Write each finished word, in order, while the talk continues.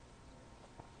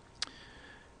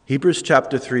Hebrews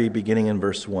chapter 3, beginning in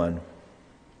verse 1.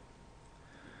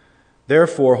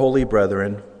 Therefore, holy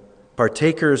brethren,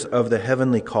 partakers of the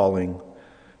heavenly calling,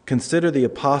 consider the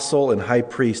apostle and high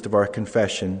priest of our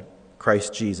confession,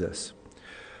 Christ Jesus,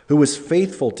 who was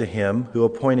faithful to him who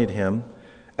appointed him,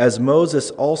 as Moses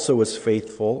also was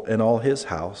faithful in all his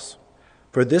house.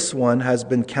 For this one has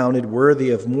been counted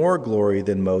worthy of more glory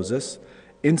than Moses,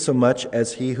 insomuch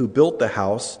as he who built the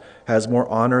house has more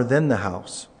honor than the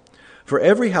house. For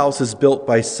every house is built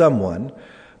by someone,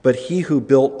 but he who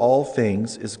built all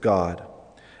things is God.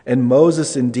 And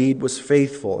Moses indeed was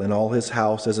faithful in all his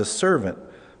house as a servant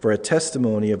for a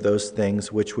testimony of those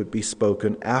things which would be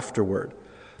spoken afterward.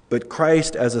 But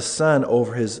Christ as a son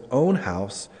over his own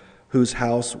house, whose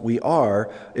house we are,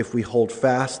 if we hold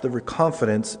fast the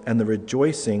confidence and the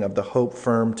rejoicing of the hope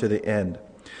firm to the end.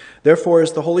 Therefore,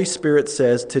 as the Holy Spirit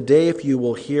says, today if you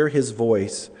will hear his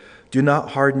voice, do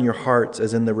not harden your hearts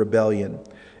as in the rebellion,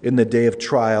 in the day of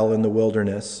trial in the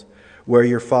wilderness, where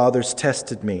your fathers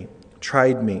tested me,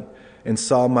 tried me, and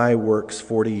saw my works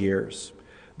 40 years.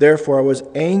 Therefore I was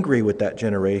angry with that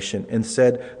generation and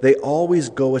said, they always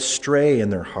go astray in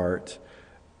their heart,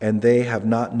 and they have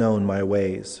not known my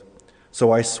ways.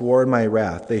 So I swore in my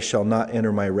wrath, they shall not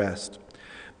enter my rest.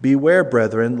 Beware,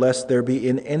 brethren, lest there be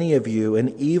in any of you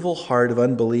an evil heart of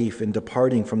unbelief in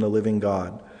departing from the living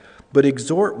God. But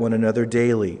exhort one another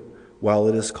daily, while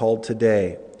it is called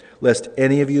today, lest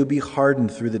any of you be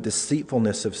hardened through the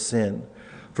deceitfulness of sin.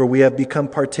 For we have become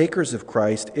partakers of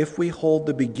Christ if we hold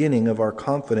the beginning of our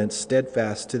confidence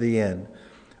steadfast to the end.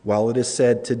 While it is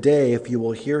said, today, if you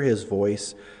will hear his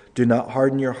voice, do not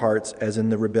harden your hearts as in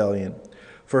the rebellion.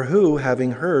 For who,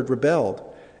 having heard, rebelled?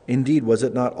 Indeed, was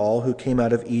it not all who came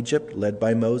out of Egypt, led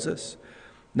by Moses?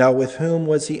 Now with whom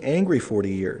was he angry 40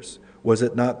 years? Was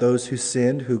it not those who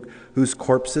sinned, whose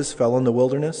corpses fell in the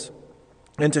wilderness?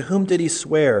 And to whom did he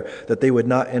swear that they would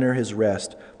not enter his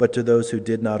rest, but to those who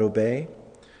did not obey?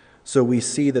 So we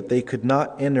see that they could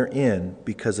not enter in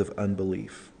because of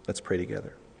unbelief. Let's pray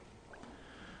together.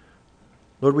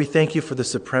 Lord, we thank you for the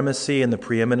supremacy and the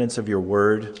preeminence of your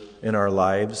word in our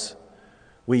lives.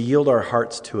 We yield our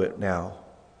hearts to it now.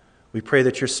 We pray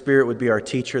that your Spirit would be our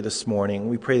teacher this morning.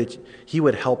 We pray that he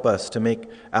would help us to make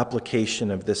application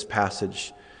of this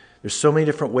passage. There's so many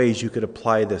different ways you could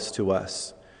apply this to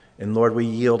us. And Lord, we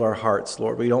yield our hearts,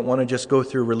 Lord. We don't want to just go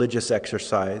through religious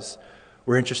exercise.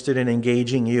 We're interested in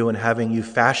engaging you and having you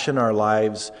fashion our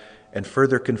lives and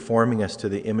further conforming us to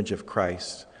the image of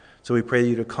Christ. So we pray that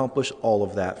you'd accomplish all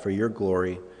of that for your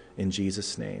glory in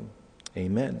Jesus' name.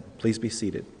 Amen. Please be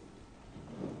seated.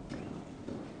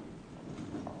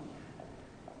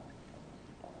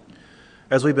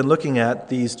 As we've been looking at,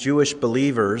 these Jewish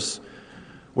believers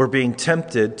were being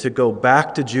tempted to go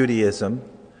back to Judaism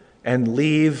and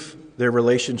leave their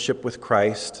relationship with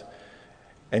Christ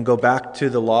and go back to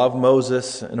the law of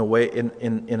Moses in a way,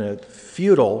 in a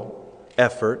futile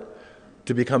effort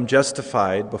to become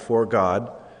justified before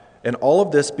God. And all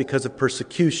of this because of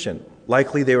persecution.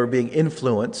 Likely they were being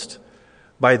influenced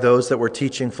by those that were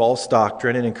teaching false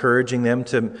doctrine and encouraging them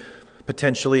to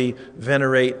potentially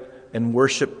venerate and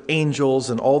worship angels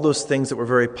and all those things that were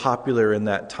very popular in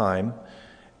that time.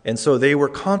 And so they were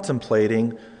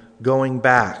contemplating going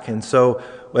back. And so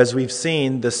as we've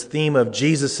seen, this theme of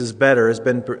Jesus is better has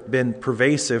been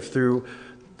pervasive through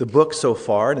the book so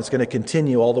far, and it's going to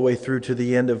continue all the way through to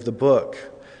the end of the book.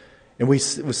 And we've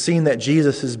seen that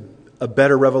Jesus is a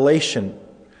better revelation.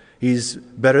 He's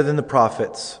better than the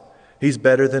prophets. He's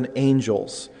better than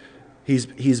angels.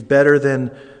 He's better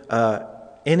than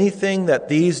anything that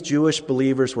these Jewish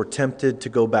believers were tempted to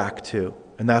go back to.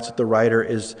 And that's what the writer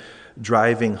is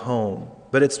driving home.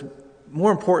 But it's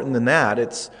more important than that.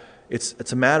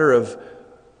 It's a matter of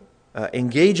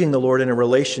engaging the Lord in a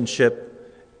relationship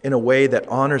in a way that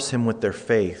honors him with their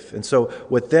faith. And so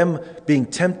with them being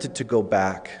tempted to go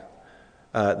back,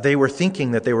 they were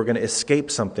thinking that they were going to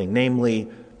escape something, namely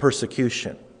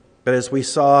persecution. But as we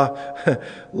saw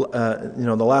in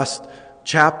the last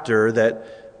chapter,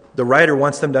 that the writer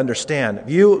wants them to understand, if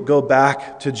you go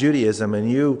back to Judaism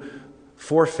and you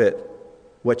forfeit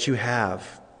what you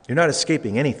have, you're not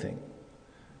escaping anything.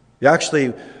 You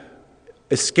actually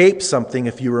escape something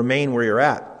if you remain where you're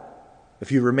at.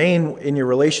 If you remain in your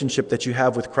relationship that you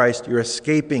have with Christ, you're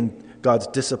escaping God's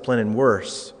discipline and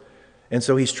worse. And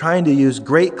so he's trying to use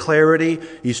great clarity.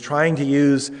 He's trying to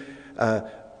use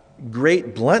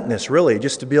great bluntness, really,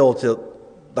 just to be able to,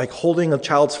 like holding a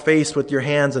child's face with your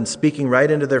hands and speaking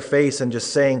right into their face and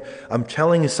just saying, I'm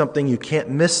telling you something, you can't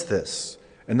miss this.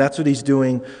 And that's what he's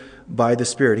doing by the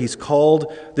Spirit. He's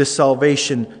called this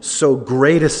salvation so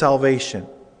great a salvation.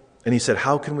 And he said,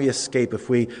 how can we escape if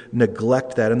we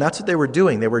neglect that? And that's what they were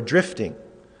doing. They were drifting.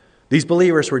 These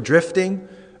believers were drifting,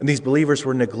 and these believers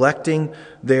were neglecting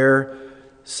their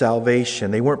salvation.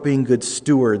 They weren't being good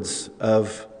stewards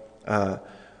of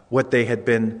what they had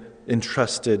been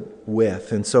entrusted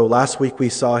with. And so last week we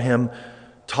saw him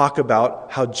talk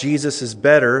about how Jesus is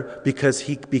better because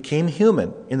he became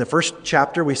human. In the first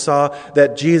chapter we saw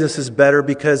that Jesus is better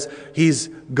because he's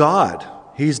God.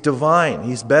 He's divine.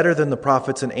 He's better than the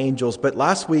prophets and angels. But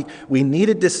last week, we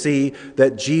needed to see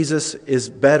that Jesus is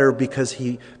better because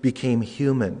he became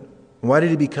human. Why did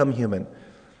he become human?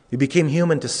 He became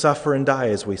human to suffer and die,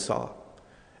 as we saw.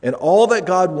 And all that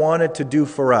God wanted to do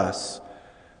for us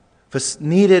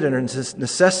needed and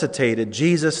necessitated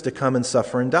Jesus to come and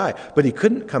suffer and die. But he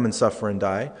couldn't come and suffer and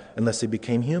die unless he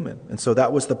became human. And so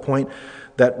that was the point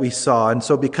that we saw. And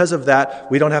so because of that,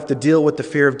 we don't have to deal with the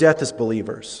fear of death as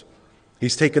believers.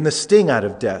 He's taken the sting out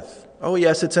of death. Oh,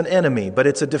 yes, it's an enemy, but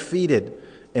it's a defeated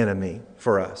enemy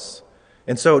for us.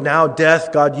 And so now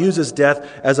death, God uses death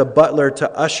as a butler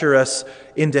to usher us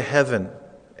into heaven.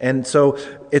 And so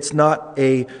it's not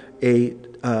a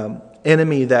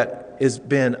enemy that has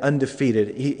been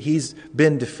undefeated. He's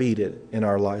been defeated in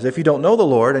our lives. If you don't know the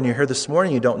Lord, and you're here this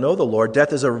morning, you don't know the Lord,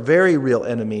 death is a very real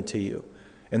enemy to you.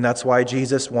 And that's why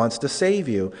Jesus wants to save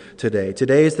you today.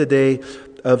 Today is the day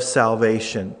of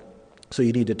salvation. So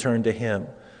you need to turn to him.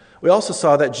 We also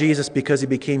saw that Jesus, because he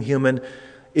became human,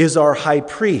 is our high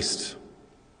priest.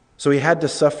 So he had to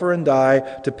suffer and die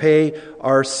to pay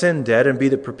our sin debt and be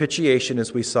the propitiation,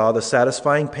 as we saw, the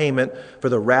satisfying payment for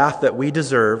the wrath that we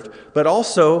deserved. But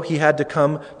also he had to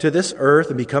come to this earth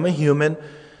and become a human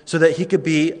so that he could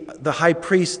be the high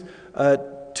priest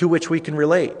to which we can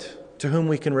relate, to whom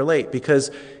we can relate, because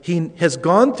he has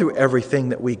gone through everything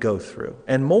that we go through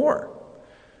and more.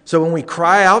 So when we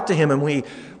cry out to him and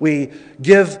we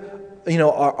give,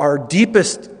 our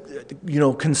deepest,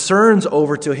 concerns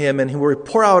over to him, and we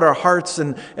pour out our hearts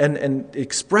and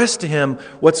express to him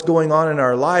what's going on in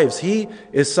our lives, he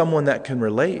is someone that can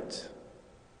relate.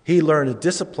 He learned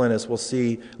discipline, as we'll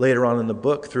see later on in the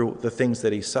book, through the things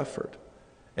that he suffered.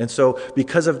 And so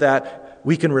because of that,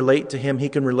 we can relate to him. He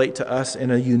can relate to us in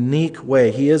a unique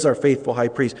way. He is our faithful high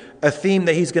priest, a theme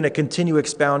that he's going to continue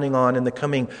expounding on in the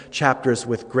coming chapters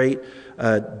with great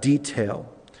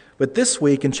detail. But this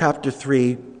week in chapter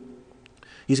 3,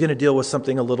 he's going to deal with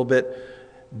something a little bit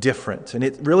different.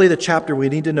 And really the chapter, we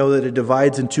need to know that it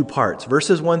divides in two parts.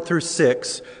 Verses 1 through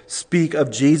 6 speak of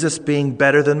Jesus being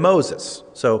better than Moses.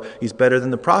 So he's better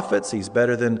than the prophets, he's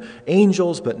better than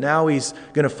angels, but now he's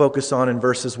going to focus on in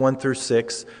verses 1 through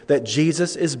 6 that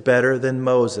Jesus is better than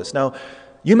Moses. Now,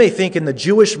 you may think in the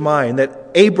Jewish mind that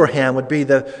Abraham would be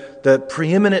the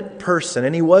preeminent person,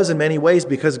 and he was in many ways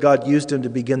because God used him to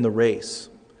begin the race.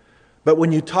 But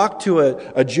when you talk to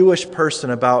a Jewish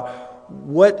person about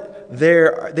what they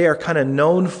are kind of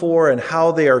known for and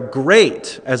how they are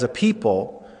great as a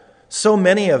people, so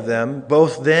many of them,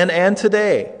 both then and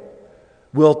today,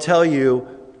 will tell you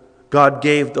God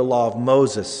gave the law of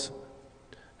Moses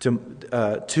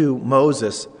to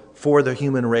Moses for the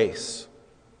human race.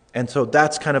 And so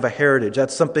that's kind of a heritage.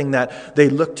 That's something that they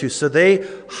look to. So they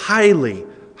highly,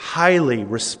 highly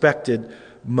respected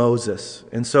Moses.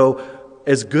 And so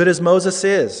as good as Moses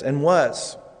is and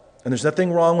was, and there's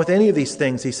nothing wrong with any of these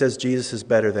things, he says Jesus is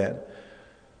better than.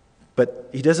 But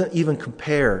he doesn't even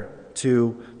compare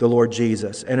to the Lord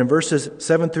Jesus. And in verses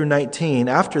 7 through 19,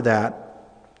 after that,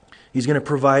 he's going to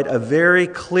provide a very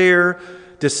clear,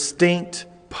 distinct,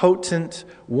 potent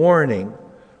warning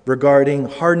regarding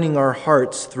hardening our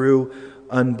hearts through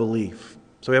unbelief.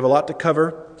 So we have a lot to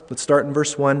cover. Let's start in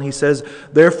verse 1. He says,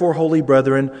 "Therefore, holy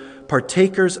brethren,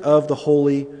 partakers of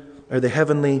the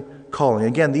heavenly calling."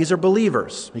 Again, these are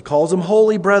believers. He calls them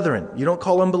holy brethren. You don't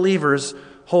call them believers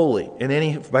holy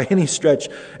by any stretch.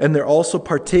 And they're also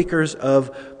partakers of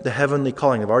the heavenly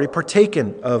calling. They've already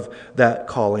partaken of that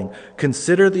calling.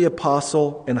 "Consider the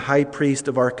apostle and high priest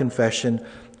of our confession,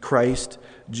 Christ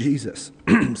Jesus."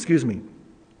 Excuse me.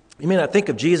 You may not think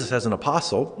of Jesus as an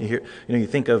apostle. You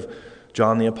think of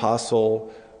John the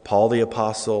apostle, Paul the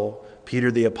apostle, Peter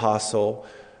the apostle.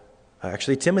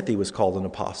 Actually, Timothy was called an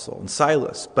apostle, and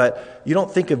Silas. But you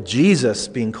don't think of Jesus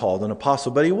being called an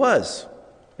apostle, but he was.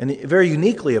 And very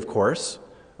uniquely, of course,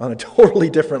 on a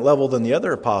totally different level than the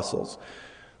other apostles.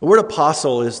 The word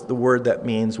apostle is the word that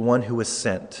means one who is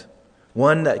sent,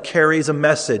 one that carries a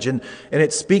message. And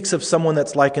it speaks of someone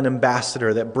that's like an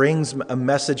ambassador that brings a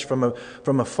message from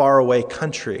a faraway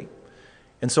country.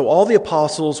 And so all the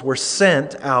apostles were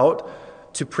sent out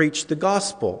to preach the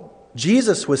gospel.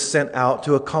 Jesus was sent out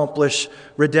to accomplish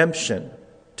redemption,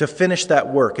 to finish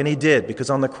that work. And he did, because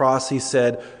on the cross he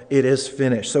said, it is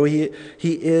finished. So he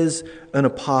is an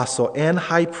apostle and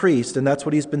high priest, and that's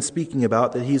what he's been speaking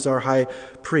about, that he's our high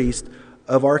priest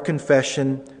of our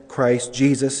confession, Christ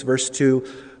Jesus. Verse 2,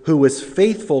 who was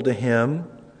faithful to him.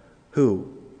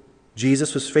 Who?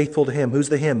 Jesus was faithful to him. Who's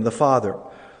the him? The Father.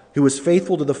 Who was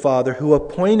faithful to the Father, who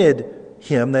appointed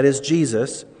him, that is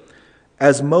Jesus,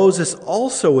 as Moses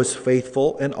also was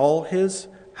faithful in all his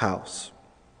house.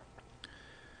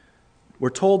 We're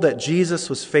told that Jesus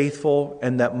was faithful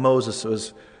and that Moses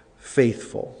was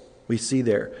faithful. We see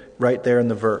there, right there in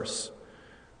the verse.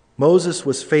 Moses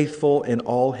was faithful in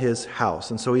all his house.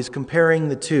 And so he's comparing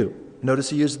the two. Notice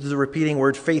he uses the repeating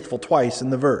word faithful twice in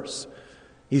the verse.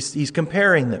 He's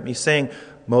comparing them. He's saying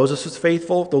Moses was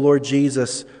faithful, the Lord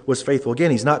Jesus was faithful.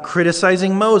 Again, he's not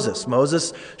criticizing Moses.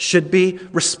 Moses should be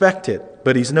respected,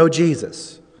 but he's no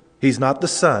Jesus. He's not the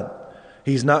Son.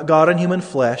 He's not God in human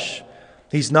flesh.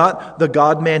 He's not the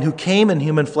God-man who came in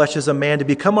human flesh as a man to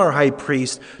become our high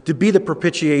priest, to be the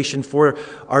propitiation for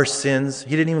our sins.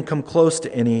 He didn't even come close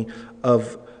to any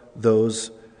of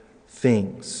those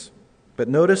things. But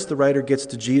notice the writer gets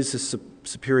to Jesus'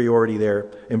 superiority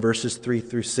there in verses 3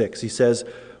 through 6. He says,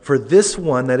 for this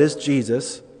one, that is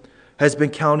Jesus, has been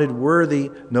counted worthy,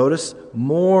 notice,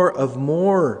 more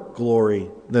glory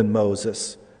than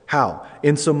Moses. How?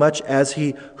 Insomuch as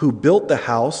he who built the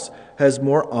house has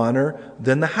more honor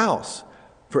than the house.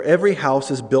 For every house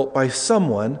is built by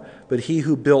someone, but he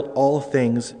who built all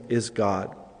things is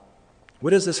God.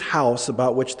 What is this house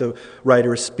about which the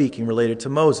writer is speaking related to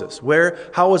Moses?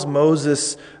 How was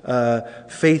Moses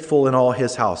faithful in all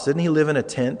his house? Didn't he live in a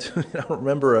tent? I don't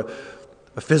remember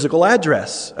a physical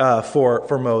address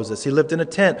for Moses. He lived in a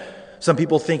tent. Some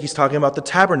people think he's talking about the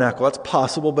tabernacle. That's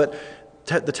possible, but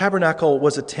the tabernacle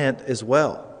was a tent as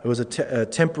well. It was a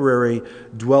temporary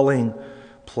dwelling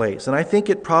place. And I think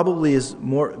it probably is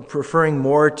referring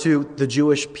more to the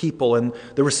Jewish people and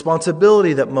the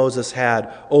responsibility that Moses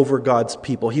had over God's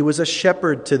people. He was a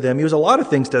shepherd to them. He was a lot of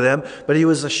things to them, but he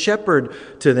was a shepherd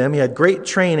to them. He had great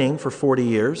training for 40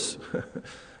 years,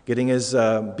 getting his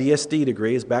BSD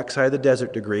degree, his backside of the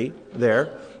desert degree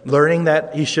there, learning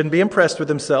that he shouldn't be impressed with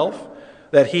himself,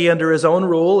 that he under his own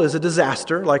rule is a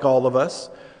disaster like all of us,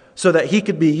 so that he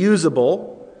could be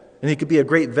usable and he could be a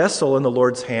great vessel in the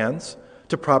Lord's hands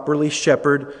to properly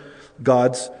shepherd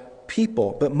God's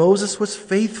people. But Moses was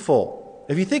faithful.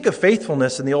 If you think of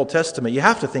faithfulness in the Old Testament, you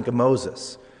have to think of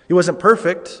Moses. He wasn't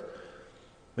perfect,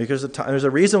 because there's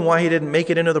a reason why he didn't make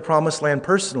it into the promised land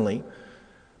personally,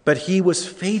 but he was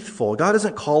faithful. God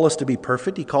doesn't call us to be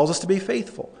perfect. He calls us to be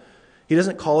faithful. He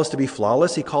doesn't call us to be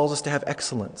flawless. He calls us to have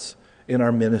excellence in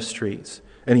our ministries.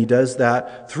 And he does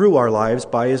that through our lives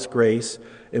by his grace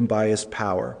and by his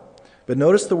power. But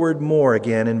notice the word more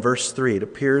again in verse 3. It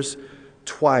appears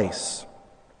twice.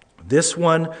 This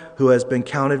one who has been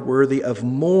counted worthy of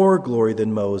more glory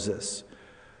than Moses,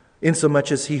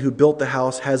 insomuch as he who built the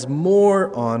house has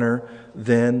more honor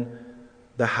than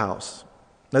the house.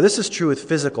 Now this is true with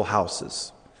physical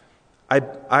houses.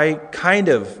 I kind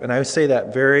of, and I say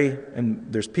that and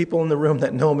there's people in the room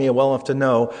that know me well enough to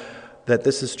know that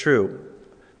this is true,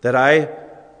 that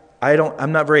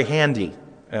I'm not very handy.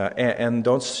 And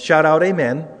don't shout out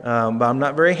amen, but I'm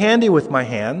not very handy with my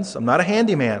hands. I'm not a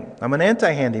handyman. I'm an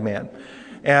anti-handyman.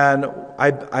 And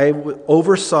I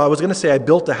oversaw, I was going to say I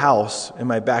built a house in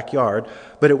my backyard,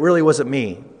 but it really wasn't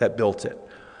me that built it.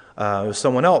 It was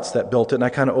someone else that built it, and I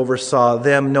kind of oversaw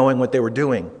them knowing what they were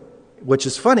doing, which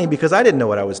is funny because I didn't know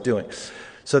what I was doing.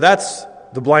 So that's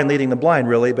the blind leading the blind,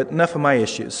 really, but enough of my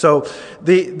issues. So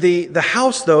the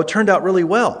house, though, turned out really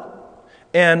well.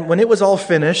 And when it was all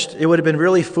finished, it would have been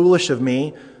really foolish of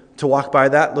me to walk by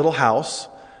that little house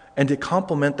and to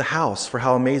compliment the house for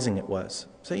how amazing it was.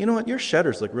 Say, you know what, your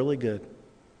shutters look really good.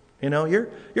 You know, your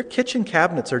kitchen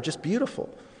cabinets are just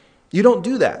beautiful. You don't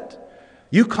do that.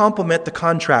 You compliment the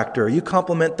contractor, you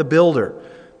compliment the builder,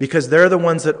 because they're the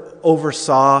ones that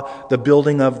oversaw the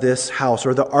building of this house,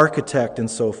 or the architect and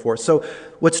so forth. So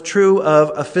what's true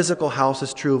of a physical house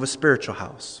is true of a spiritual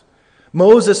house.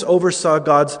 Moses oversaw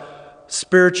God's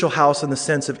spiritual house in the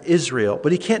sense of Israel,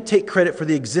 but he can't take credit for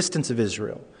the existence of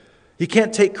Israel. He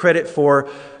can't take credit for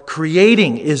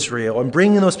creating Israel and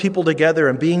bringing those people together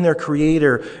and being their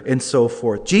creator and so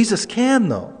forth. Jesus can,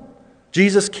 though.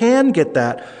 Jesus can get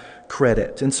that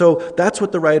credit. And so that's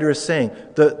what the writer is saying.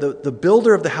 The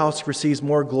builder of the house receives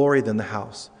more glory than the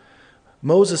house.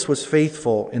 Moses was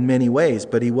faithful in many ways,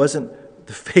 but he wasn't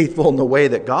faithful in the way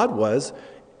that God was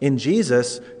in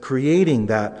Jesus creating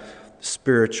that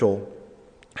spiritual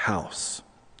house.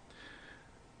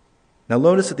 Now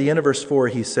notice at the end of verse 4,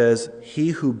 he says,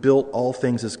 he who built all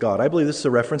things is God. I believe this is a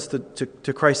reference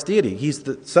to Christ's deity. He's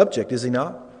the subject, is he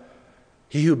not?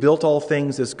 He who built all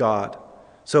things is God.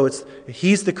 So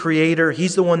he's the creator.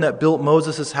 He's the one that built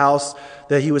Moses' house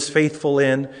that he was faithful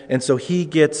in. And so he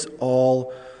gets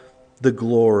all the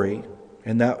glory.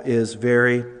 And that is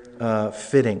very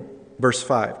fitting. Verse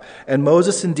 5, and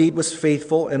Moses indeed was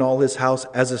faithful in all his house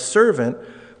as a servant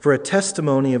for a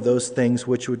testimony of those things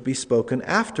which would be spoken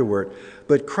afterward.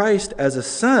 But Christ as a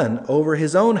son over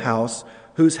his own house,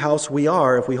 whose house we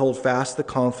are, if we hold fast the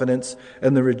confidence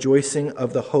and the rejoicing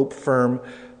of the hope firm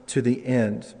to the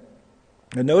end.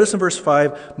 And notice in verse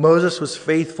 5, Moses was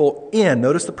faithful in.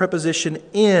 Notice the preposition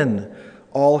in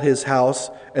all his house.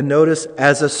 And notice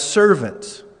as a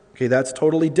servant. Okay, that's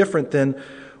totally different than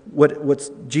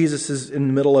what Jesus is in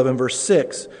the middle of in verse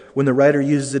 6, when the writer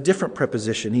uses a different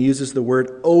preposition. He uses the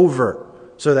word over,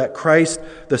 so that Christ,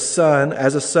 the Son,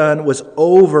 as a son, was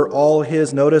over all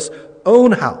his, notice,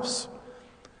 own house.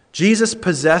 Jesus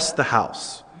possessed the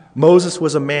house. Moses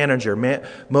was a manager.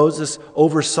 Moses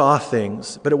oversaw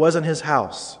things, but it wasn't his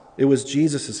house. It was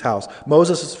Jesus' house.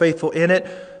 Moses was faithful in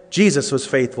it. Jesus was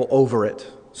faithful over it.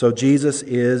 So Jesus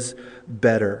is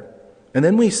better. And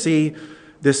then we see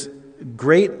this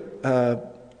great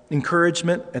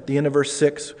encouragement at the end of verse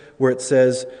 6 where it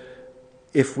says,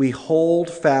 if we hold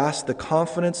fast the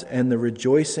confidence and the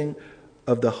rejoicing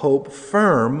of the hope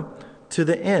firm to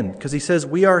the end. Because he says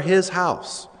we are his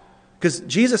house. Because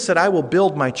Jesus said, I will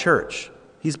build my church.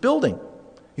 He's building.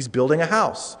 He's building a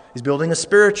house. He's building a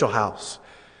spiritual house.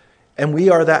 And we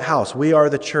are that house. We are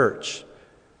the church.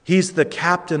 He's the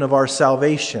captain of our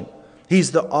salvation.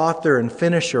 He's the author and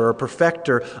finisher or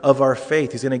perfecter of our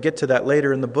faith. He's going to get to that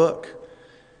later in the book.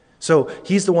 So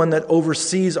he's the one that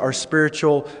oversees our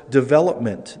spiritual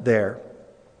development there.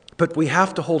 But we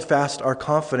have to hold fast our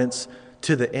confidence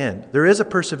to the end. There is a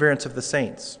perseverance of the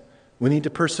saints. We need to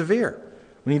persevere.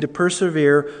 We need to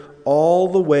persevere all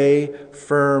the way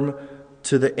firm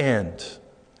to the end.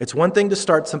 It's one thing to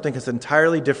start something that's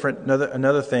entirely different,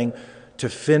 another thing to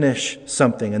finish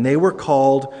something. And they were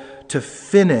called to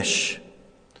finish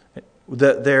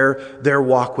their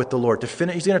walk with the Lord. To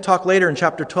finish. He's going to talk later in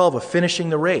chapter 12 of finishing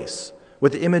the race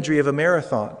with the imagery of a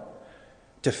marathon.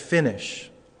 To finish.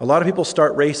 A lot of people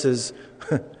start races.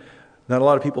 Not a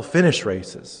lot of people finish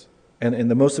races.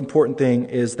 And the most important thing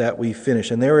is that we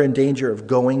finish. And they're in danger of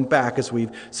going back, as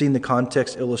we've seen the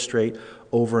context illustrate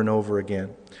over and over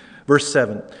again. Verse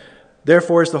 7.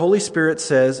 Therefore, as the Holy Spirit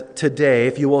says, today,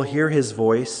 if you will hear his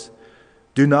voice,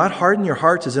 do not harden your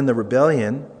hearts as in the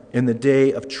rebellion in the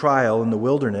day of trial in the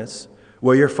wilderness,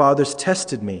 where your fathers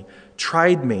tested me,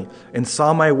 tried me, and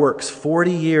saw my works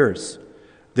 40 years.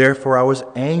 Therefore I was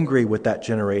angry with that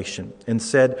generation and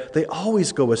said, they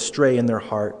always go astray in their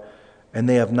heart, and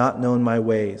they have not known my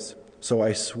ways. So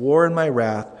I swore in my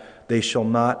wrath, they shall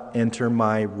not enter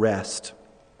my rest.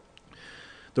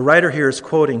 The writer here is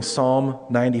quoting Psalm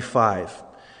 95.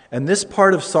 And this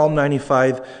part of Psalm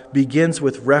 95 begins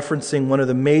with referencing one of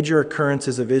the major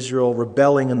occurrences of Israel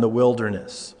rebelling in the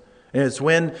wilderness. And it's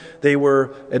when they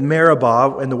were at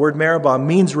Meribah, and the word Meribah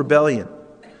means rebellion.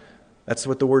 That's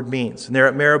what the word means. And they're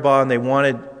at Meribah and they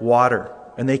wanted water.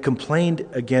 And they complained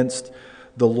against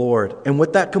the Lord. And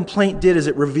what that complaint did is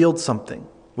it revealed something.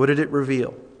 What did it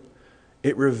reveal?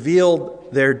 It revealed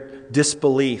their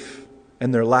disbelief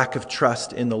and their lack of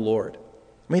trust in the Lord.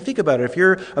 I mean, think about it. If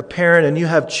you're a parent and you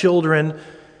have children,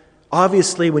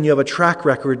 obviously when you have a track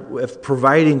record of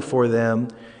providing for them,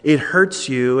 it hurts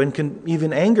you and can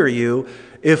even anger you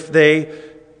if they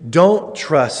don't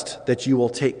trust that you will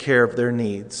take care of their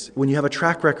needs when you have a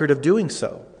track record of doing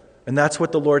so. And that's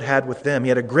what the Lord had with them. He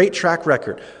had a great track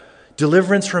record.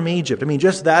 Deliverance from Egypt. I mean,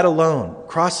 just that alone.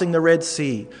 Crossing the Red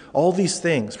Sea. All these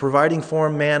things. Providing for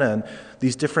them manna and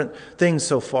these different things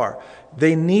so far.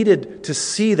 They needed to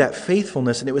see that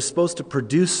faithfulness, and it was supposed to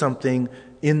produce something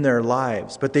in their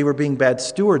lives. But they were being bad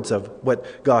stewards of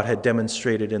what God had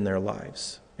demonstrated in their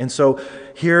lives. And so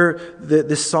here,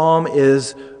 this psalm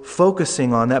is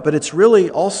focusing on that, but it's really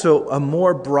also a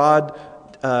more broad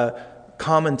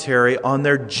commentary on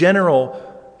their general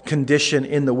condition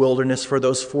in the wilderness for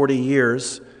those 40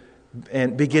 years,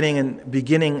 and beginning,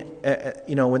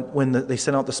 when they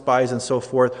sent out the spies and so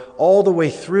forth, all the way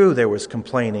through there was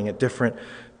complaining at different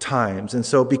times. And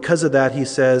so because of that, he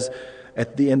says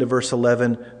at the end of verse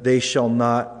 11, they shall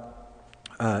not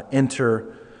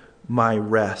enter my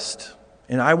rest.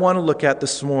 And I want to look at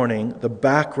this morning the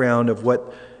background of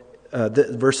what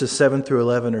verses 7 through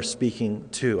 11 are speaking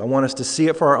to. I want us to see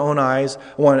it for our own eyes.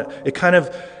 It kind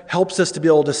of helps us to be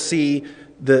able to see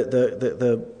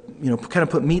the kind of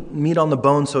put meat on the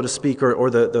bone, so to speak, or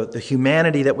the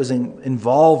humanity that was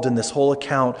involved in this whole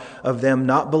account of them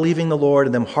not believing the Lord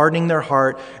and them hardening their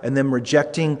heart and them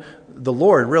rejecting the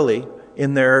Lord, really,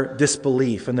 in their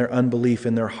disbelief and their unbelief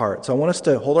in their heart. So I want us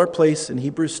to hold our place in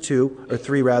Hebrews 3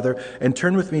 and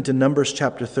turn with me to Numbers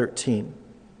chapter 13.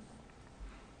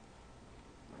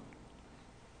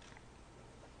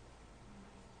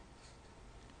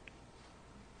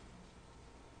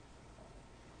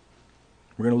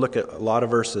 We're going to look at a lot of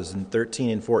verses in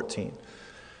 13 and 14.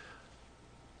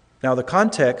 Now, the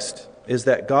context is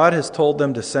that God has told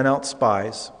them to send out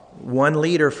spies, one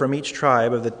leader from each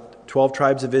tribe of the 12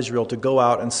 tribes of Israel, to go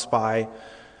out and spy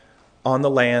on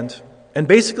the land. And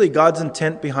basically, God's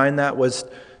intent behind that was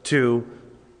to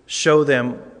show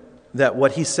them that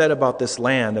what he said about this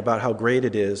land, about how great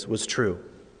it is, was true.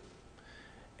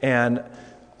 And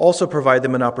also provide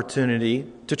them an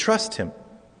opportunity to trust him.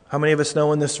 How many of us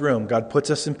know in this room, God puts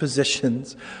us in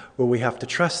positions where we have to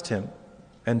trust him.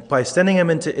 And by sending him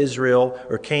into Israel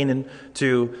or Canaan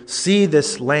to see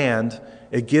this land,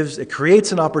 it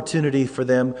creates an opportunity for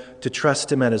them to trust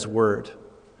him at his word.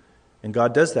 And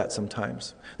God does that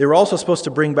sometimes. They were also supposed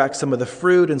to bring back some of the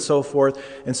fruit and so forth.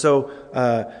 And so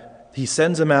he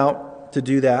sends them out to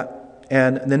do that.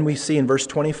 And then we see in verse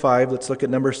 25, let's look at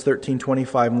Numbers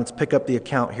 13:25, and let's pick up the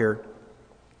account here.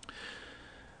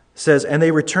 It says, and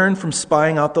they returned from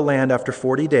spying out the land after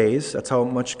 40 days. That's how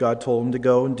much God told them to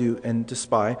go and do and to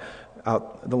spy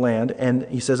out the land. And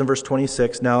he says in verse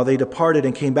 26, now they departed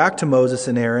and came back to Moses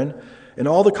and Aaron and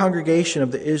all the congregation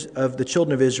of the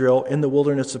children of Israel in the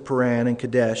wilderness of Paran and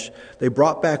Kadesh. They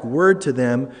brought back word to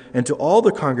them and to all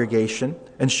the congregation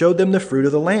and showed them the fruit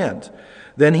of the land.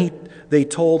 Then they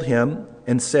told him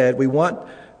and said, we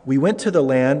went to the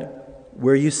land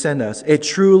where you send us. It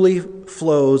truly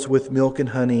flows with milk and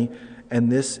honey, and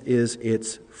this is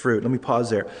its fruit. Let me pause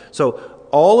there. So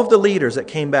all of the leaders that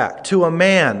came back, to a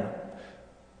man,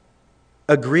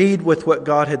 agreed with what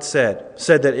God had said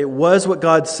that it was what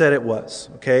God said it was.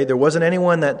 Okay, there wasn't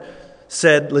anyone that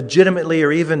said legitimately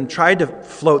or even tried to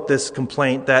float this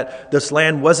complaint that this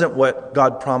land wasn't what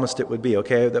God promised it would be.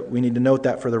 Okay, that we need to note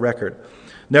that for the record.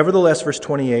 Nevertheless, verse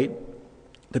 28,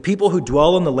 the people who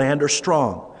dwell in the land are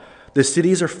strong. The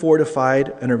cities are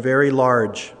fortified and are very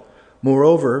large.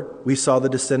 Moreover, we saw the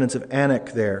descendants of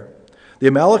Anak there. The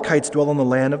Amalekites dwell in the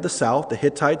land of the south. The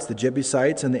Hittites, the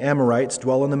Jebusites, and the Amorites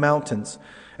dwell in the mountains.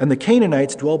 And the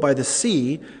Canaanites dwell by the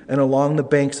sea and along the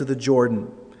banks of the Jordan.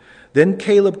 Then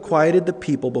Caleb quieted the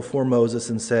people before Moses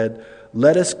and said,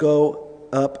 let us go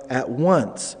up at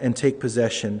once and take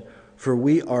possession, for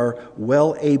we are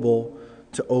well able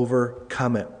to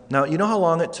overcome it. Now, you know how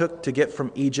long it took to get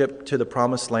from Egypt to the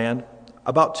promised land?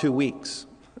 About 2 weeks.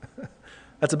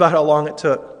 That's about how long it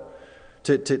took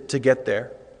to get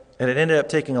there. And it ended up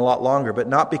taking a lot longer, but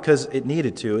not because it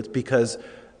needed to. It's because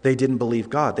they didn't believe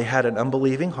God. They had an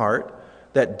unbelieving heart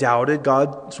that doubted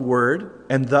God's word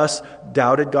and thus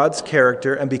doubted God's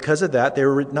character. And because of that, they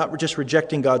were not just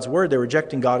rejecting God's word, they were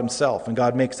rejecting God himself. And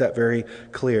God makes that very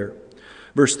clear.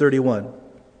 Verse 31.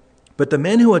 But the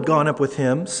men who had gone up with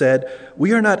him said,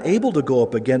 we are not able to go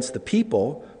up against the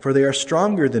people, for they are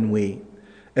stronger than we.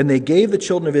 And they gave the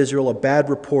children of Israel a bad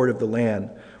report of the land,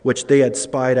 which they had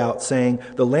spied out, saying,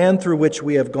 the land through which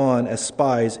we have gone as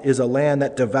spies is a land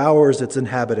that devours its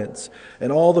inhabitants.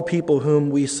 And all the people whom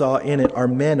we saw in it are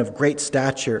men of great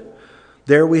stature.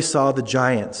 There we saw the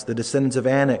giants, the descendants of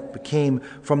Anak came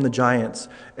from the giants,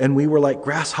 and we were like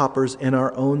grasshoppers in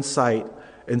our own sight,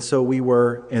 and so we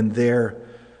were in their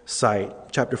sight.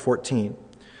 Chapter 14.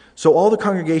 So all the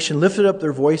congregation lifted up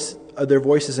their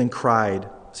voices and cried.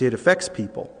 See, it affects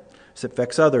people. It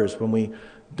affects others when we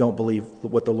don't believe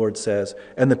what the Lord says.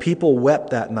 And the people wept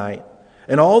that night.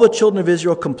 And all the children of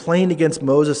Israel complained against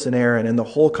Moses and Aaron, and the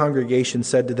whole congregation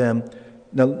said to them,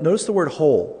 now notice the word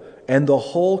whole, and the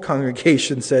whole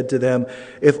congregation said to them,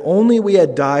 if only we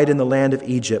had died in the land of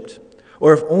Egypt,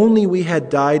 or if only we had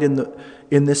died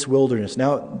in this wilderness.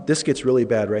 Now, this gets really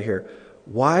bad right here.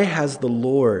 Why has the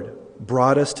Lord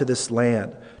brought us to this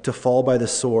land to fall by the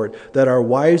sword, that our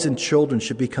wives and children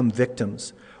should become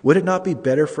victims? Would it not be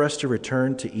better for us to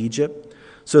return to Egypt?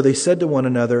 So they said to one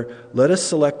another, let us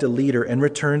select a leader and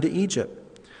return to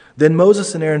Egypt. Then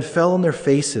Moses and Aaron fell on their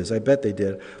faces, I bet they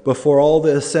did, before all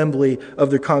the assembly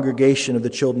of the congregation of the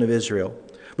children of Israel.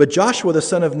 But Joshua the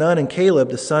son of Nun and Caleb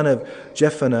the son of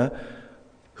Jephunneh,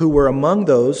 who were among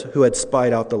those who had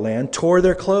spied out the land, tore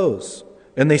their clothes.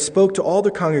 And they spoke to all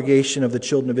the congregation of the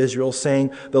children of Israel,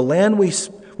 saying, the land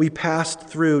we passed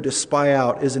through to spy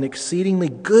out is an exceedingly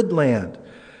good land.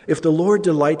 If the Lord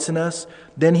delights in us,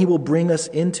 then he will bring us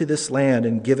into this land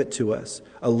and give it to us,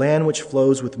 a land which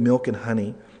flows with milk and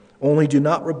honey. Only do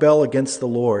not rebel against the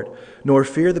Lord, nor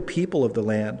fear the people of the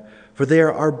land, for they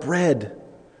are our bread.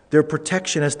 Their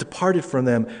protection has departed from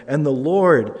them, and the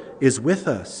Lord is with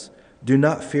us. Do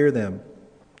not fear them."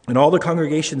 And all the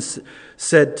congregation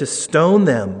said to stone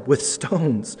them with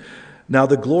stones. Now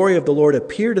the glory of the Lord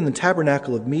appeared in the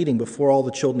tabernacle of meeting before all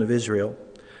the children of Israel.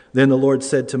 Then the Lord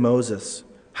said to Moses,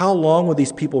 "How long will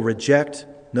these people reject,"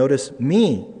 notice,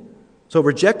 "me?" So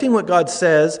rejecting what God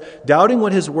says, doubting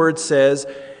what his word says,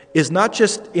 is not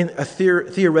just in a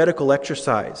theoretical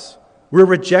exercise. We're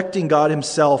rejecting God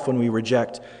himself when we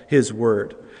reject his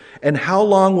word. "And how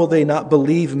long will they not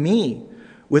believe me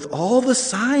with all the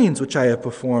signs which I have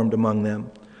performed among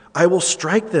them? I will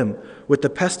strike them with the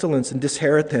pestilence and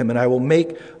disinherit them, and I will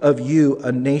make of you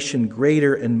a nation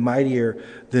greater and mightier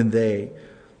than they."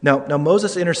 Now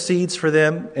Moses intercedes for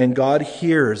them, and God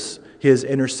hears his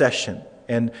intercession.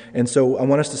 And so I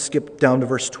want us to skip down to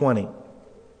verse 20.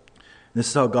 This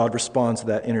is how God responds to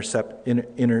that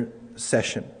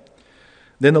intercession.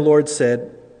 Then the Lord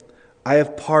said, "I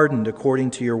have pardoned according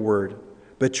to your word.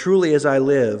 But truly as I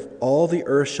live, all the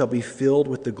earth shall be filled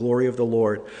with the glory of the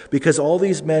Lord, because all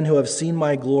these men who have seen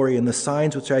my glory and the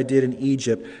signs which I did in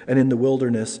Egypt and in the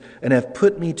wilderness, and have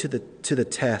put me to the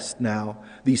test now,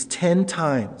 these 10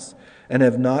 times, and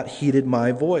have not heeded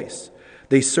my voice.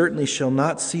 They certainly shall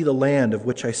not see the land of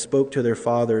which I spoke to their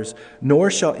fathers,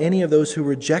 nor shall any of those who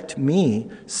reject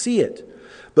me see it.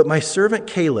 But my servant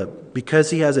Caleb, because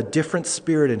he has a different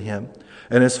spirit in him,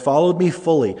 and has followed me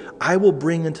fully, I will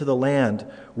bring into the land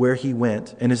where he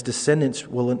went, and his descendants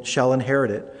shall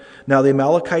inherit it. Now the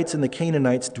Amalekites and the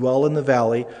Canaanites dwell in the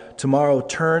valley. Tomorrow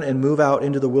turn and move out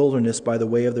into the wilderness by the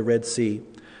way of the Red Sea."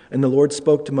 And the Lord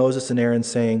spoke to Moses and Aaron,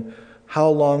 saying, "How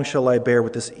long shall I bear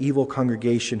with this evil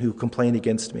congregation who complain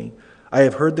against me? I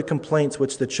have heard the complaints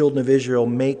which the children of Israel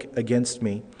make against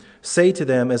me. Say to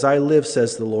them, as I live,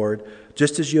 says the Lord,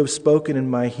 just as you have spoken in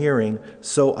my hearing,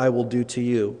 so I will do to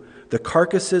you. The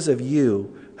carcasses of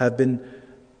you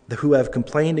who have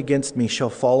complained against me shall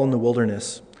fall in the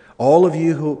wilderness. All of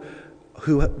you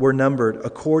who were numbered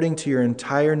according to your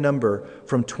entire number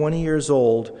from 20 years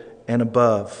old and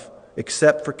above,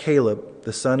 except for Caleb,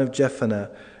 the son of Jephunneh,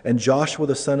 and Joshua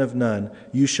the son of Nun,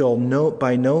 you shall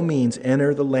by no means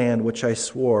enter the land which I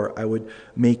swore I would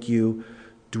make you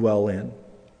dwell in."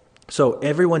 So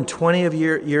everyone 20 of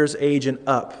years age and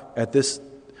up at this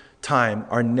time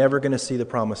are never going to see the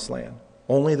promised land.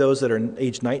 Only those that are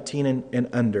age 19 and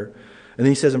under. And then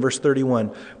he says in verse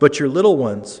 31, "But your little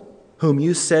ones, whom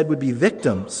you said would be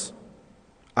victims,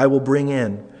 I will bring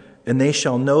in, and they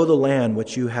shall know the land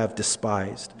which you have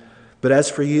despised. But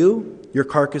as for you, your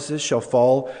carcasses shall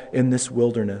fall in this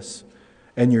wilderness,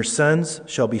 and your sons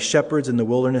shall be shepherds in the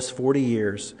wilderness 40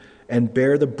 years, and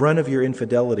bear the brunt of your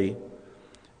infidelity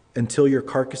until your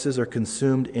carcasses are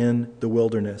consumed in the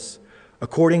wilderness.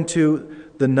 According to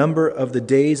the number of the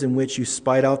days in which you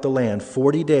spied out the land,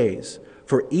 40 days,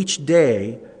 for each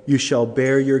day you shall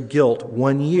bear your guilt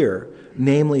 1 year,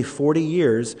 namely 40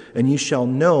 years, and you shall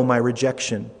know my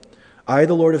rejection. I,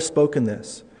 the Lord, have spoken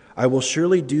this. I will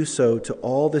surely do so to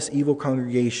all this evil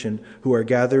congregation who are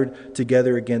gathered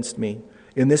together against me.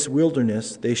 In this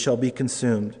wilderness they shall be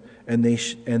consumed, and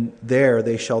there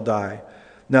they shall die.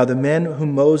 Now the men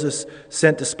whom Moses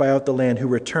sent to spy out the land, who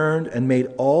returned and made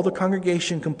all the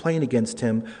congregation complain against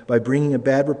him by bringing a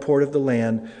bad report of the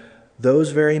land,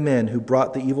 those very men who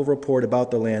brought the evil report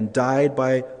about the land died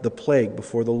by the plague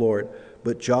before the Lord.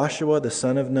 But Joshua the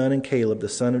son of Nun and Caleb the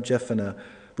son of Jephunneh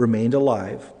remained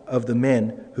alive, of the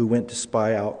men who went to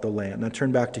spy out the land." Now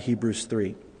turn back to Hebrews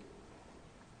 3.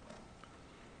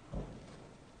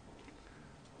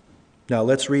 Now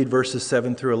let's read verses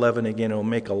 7 through 11 again. It will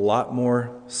make a lot more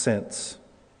sense.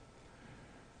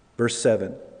 Verse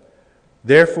 7.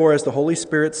 "Therefore, as the Holy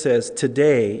Spirit says,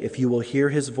 today, if you will hear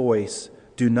his voice,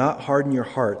 do not harden your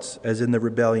hearts as in the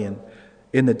rebellion,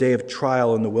 in the day of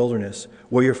trial in the wilderness,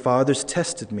 where your fathers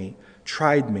tested me,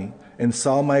 tried me, and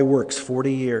saw my works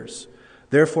 40 years.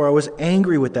 Therefore I was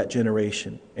angry with that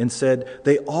generation and said,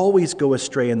 they always go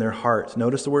astray in their heart."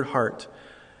 Notice the word heart.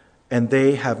 "And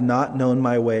they have not known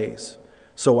my ways.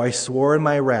 So I swore in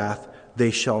my wrath,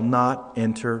 they shall not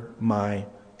enter my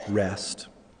rest."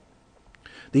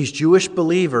 These Jewish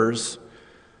believers,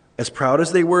 as proud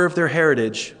as they were of their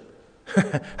heritage,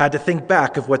 had to think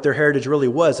back of what their heritage really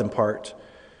was in part.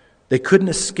 They couldn't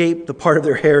escape the part of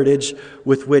their heritage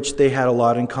with which they had a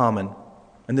lot in common.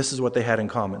 And this is what they had in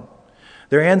common.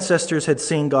 Their ancestors had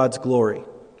seen God's glory.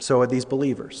 So had these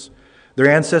believers. Their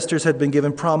ancestors had been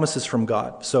given promises from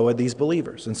God. So had these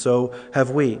believers, and so have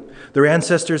we. Their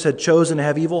ancestors had chosen to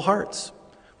have evil hearts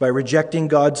by rejecting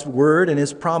God's word and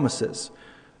his promises.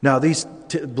 Now these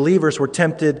believers were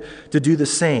tempted to do the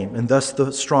same, and thus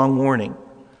the strong warning.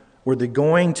 Were they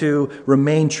going to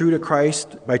remain true to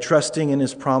Christ by trusting in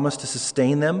his promise to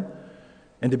sustain them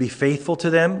and to be faithful to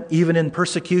them, even in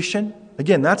persecution?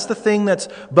 Again, that's the thing that's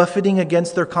buffeting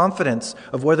against their confidence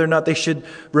of whether or not they should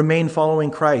remain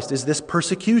following Christ, is this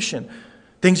persecution.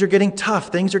 Things are getting tough.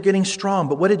 Things are getting strong.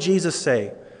 But what did Jesus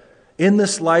say? In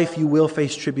this life you will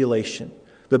face tribulation,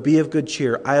 but be of good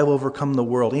cheer. I have overcome the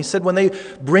world. And he said when they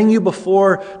drag you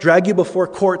before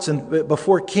courts and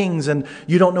before kings and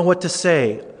you don't know what to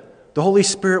say, the Holy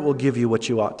Spirit will give you what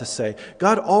you ought to say.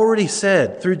 God already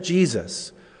said through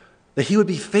Jesus that he would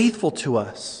be faithful to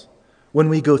us when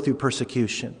we go through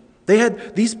persecution.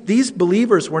 These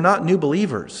believers were not new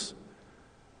believers.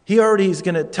 He already is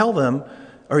going to tell them,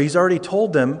 or he's already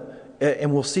told them,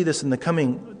 and we'll see this in the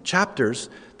coming chapters,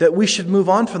 that we should move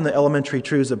on from the elementary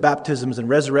truths of baptisms and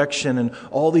resurrection and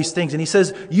all these things. And he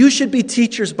says, you should be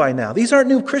teachers by now. These aren't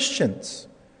new Christians.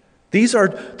 These are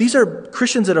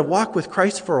Christians that have walked with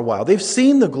Christ for a while. They've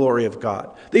seen the glory of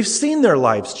God. They've seen their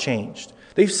lives changed.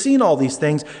 They've seen all these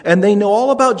things, and they know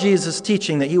all about Jesus'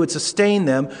 teaching that he would sustain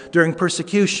them during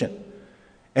persecution.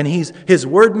 And his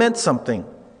word meant something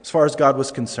as far as God was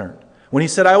concerned. When he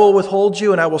said, I will withhold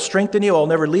you and I will strengthen you, I'll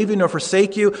never leave you nor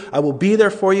forsake you, I will be there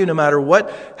for you no matter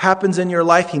what happens in your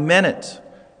life, he meant it.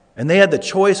 And they had the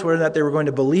choice whether or not they were going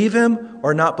to believe him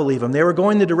or not believe him. They were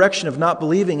going the direction of not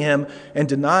believing him and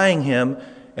denying him.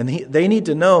 And they need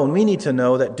to know, and we need to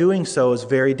know, that doing so is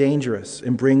very dangerous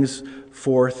and brings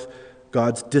forth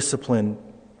God's discipline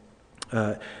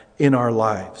in our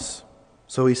lives.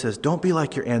 So he says, don't be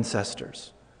like your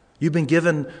ancestors. You've been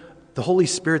given the Holy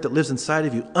Spirit that lives inside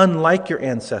of you, unlike your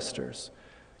ancestors.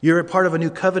 You're a part of a new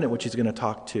covenant, which he's going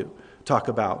to talk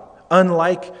about.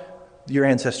 Unlike your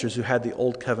ancestors who had the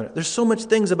old covenant. There's so many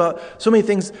things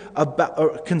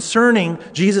about concerning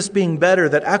Jesus being better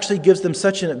that actually gives them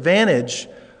such an advantage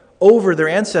over their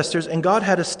ancestors, and God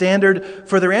had a standard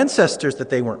for their ancestors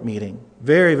that they weren't meeting.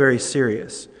 Very, very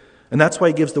serious. And that's why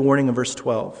he gives the warning in verse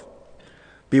 12.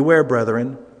 Beware,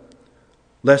 brethren,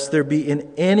 lest there be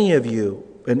in any of you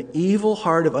an evil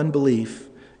heart of unbelief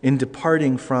in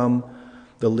departing from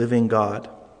the living God.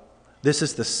 This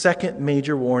is the second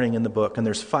major warning in the book, and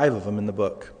there's 5 of them in the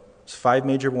book. There's 5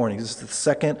 major warnings. This is the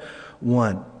second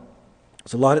one.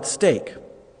 There's a lot at stake.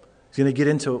 He's going to get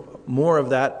into more of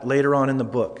that later on in the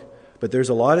book. But there's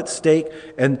a lot at stake,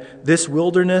 and this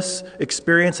wilderness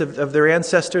experience of their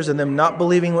ancestors and them not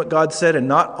believing what God said and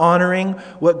not honoring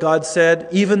what God said,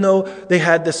 even though they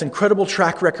had this incredible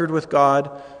track record with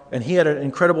God, and he had an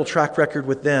incredible track record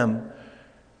with them,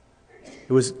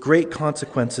 it was great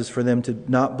consequences for them to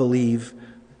not believe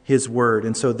his word.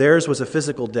 And so theirs was a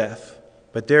physical death,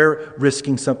 but they're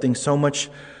risking something so much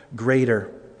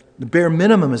greater. The bare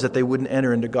minimum is that they wouldn't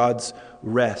enter into God's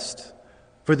rest.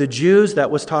 For the Jews,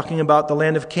 that was talking about the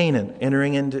land of Canaan,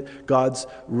 entering into God's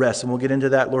rest. And we'll get into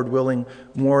that, Lord willing,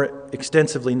 more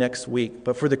extensively next week.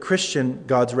 But for the Christian,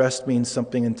 God's rest means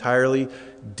something entirely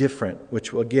different,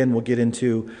 which again we'll get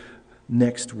into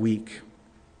next week.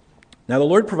 Now the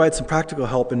Lord provides some practical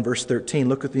help in verse 13.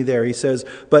 Look with me there. He says,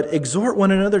 but exhort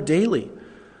one another daily,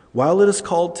 while it is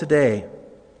called today,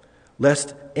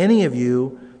 lest any of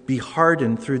you be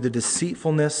hardened through the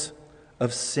deceitfulness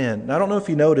of sin. Now, I don't know if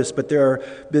you noticed, but there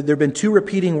have been 2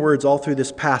 repeating words all through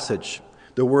this passage.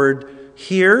 The word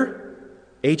hear,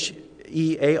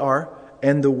 H-E-A-R,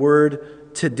 and the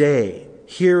word today.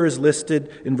 Here is listed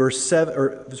in verse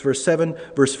 7,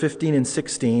 verse 15 and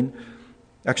 16.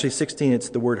 Actually, 16, it's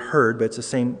the word heard, but it's the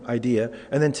same idea.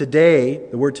 And then today,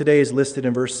 the word today is listed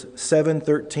in verse 7,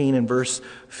 13, and verse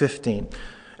 15.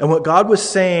 And what God was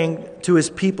saying to his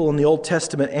people in the Old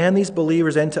Testament and these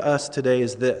believers and to us today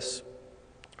is this.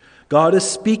 God is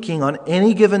speaking on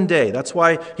any given day. That's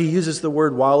why he uses the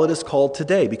word while it is called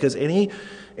today, because any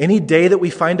day that we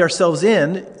find ourselves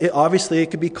in,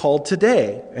 it could be called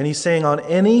today. And he's saying on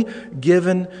any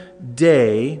given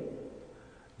day,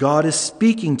 God is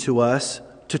speaking to us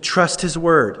to trust his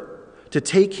word, to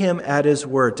take him at his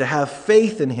word, to have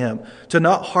faith in him, to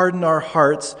not harden our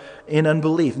hearts in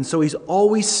unbelief. And so he's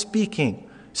always speaking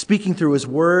through his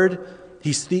word.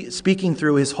 He's speaking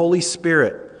through his Holy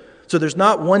Spirit. So there's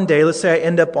not one day, let's say I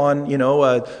end up on,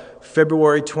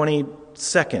 February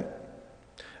 22nd.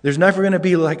 There's never going to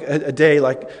be like a day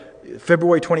like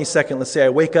February 22nd, let's say I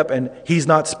wake up and he's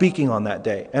not speaking on that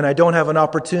day. And I don't have an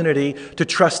opportunity to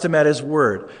trust him at his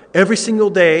word. Every single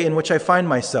day in which I find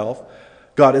myself,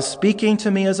 God is speaking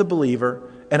to me as a believer,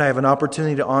 and I have an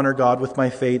opportunity to honor God with my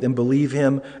faith and believe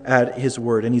Him at His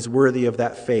word, and He's worthy of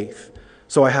that faith.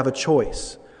 So I have a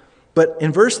choice. But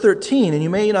in verse 13, and you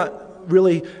may not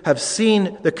really have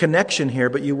seen the connection here,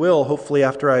 but you will hopefully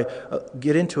after I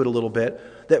get into it a little bit,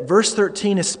 that verse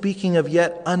 13 is speaking of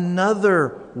yet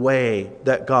another way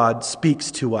that God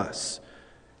speaks to us.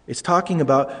 It's talking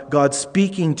about God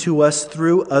speaking to us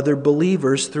through other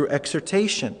believers, through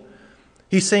exhortation.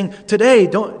 He's saying, today,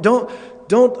 don't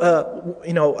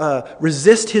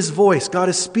resist His voice. God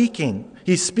is speaking.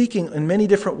 He's speaking in many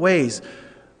different ways.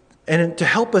 And to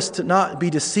help us to not be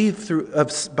deceived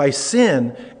by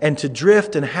sin and to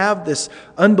drift and have this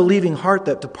unbelieving heart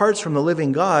that departs from the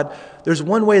living God, there's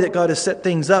one way that God has set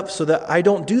things up so that I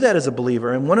don't do that as a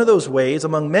believer. And one of those ways,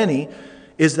 among many,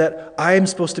 is that I am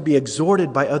supposed to be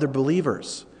exhorted by other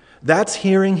believers. That's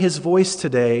hearing His voice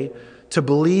today, to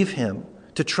believe Him,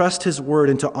 to trust His word,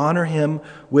 and to honor Him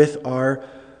with our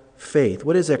faith.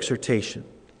 What is exhortation?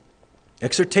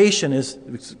 Exhortation it's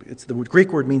the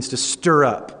Greek word means to stir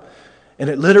up. And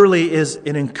it literally is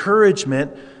an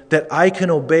encouragement that I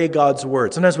can obey God's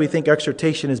word. Sometimes we think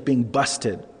exhortation is being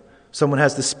busted. Someone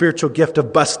has the spiritual gift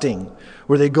of busting,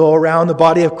 where they go around the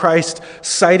body of Christ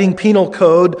citing penal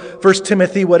code, 1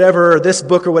 Timothy whatever, or this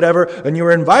book or whatever, and you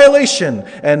are in violation,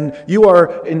 and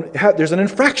there's an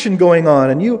infraction going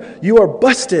on, and you are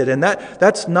busted, and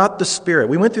that's not the Spirit.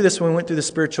 We went through this when we went through the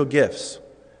spiritual gifts.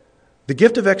 The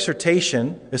gift of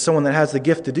exhortation is someone that has the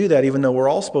gift to do that, even though we're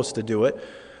all supposed to do it.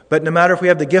 But no matter if we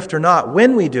have the gift or not,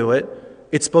 when we do it,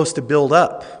 it's supposed to build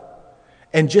up.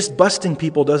 And just busting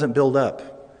people doesn't build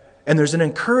up. And there's an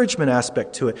encouragement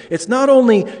aspect to it. It's not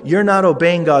only you're not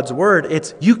obeying God's word,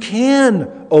 it's you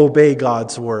can obey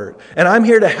God's word. And I'm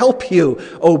here to help you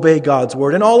obey God's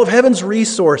word. And all of heaven's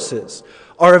resources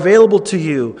are available to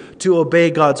you to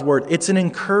obey God's word. It's an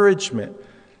encouragement.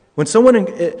 When someone,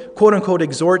 quote unquote,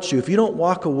 exhorts you, if you don't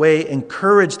walk away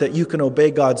encouraged that you can obey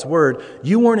God's word,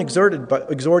 you weren't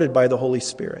exhorted by the Holy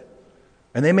Spirit.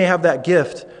 And they may have that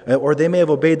gift, or they may have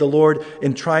obeyed the Lord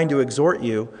in trying to exhort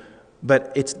you,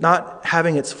 but it's not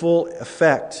having its full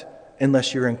effect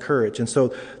unless you're encouraged. And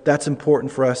so that's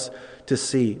important for us to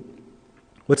see.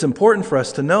 What's important for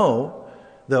us to know,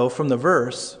 though, from the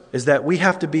verse, is that we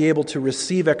have to be able to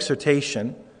receive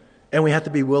exhortation, and we have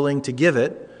to be willing to give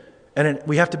it. And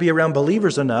we have to be around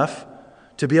believers enough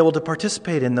to be able to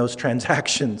participate in those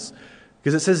transactions.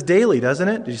 Because it says daily, doesn't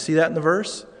it? Did you see that in the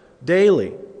verse?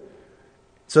 Daily.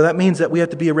 So that means that we have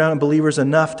to be around believers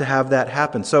enough to have that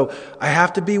happen. So I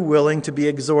have to be willing to be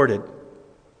exhorted.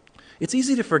 It's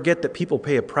easy to forget that people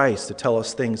pay a price to tell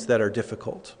us things that are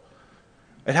difficult.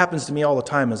 It happens to me all the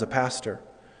time as a pastor.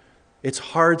 It's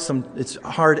hard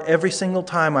every single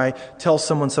time I tell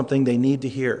someone something they need to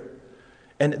hear.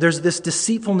 And there's this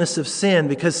deceitfulness of sin,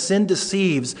 because sin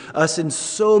deceives us in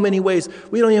so many ways.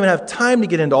 We don't even have time to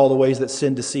get into all the ways that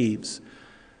sin deceives.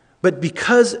 But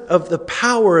because of the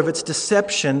power of its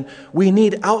deception, we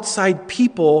need outside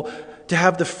people to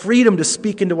have the freedom to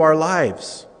speak into our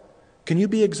lives. Can you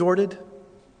be exhorted?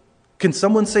 Can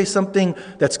someone say something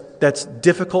that's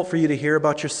difficult for you to hear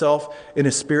about yourself in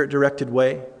a Spirit-directed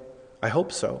way? I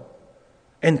hope so.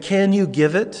 And can you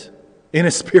give it in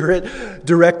a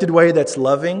Spirit-directed way that's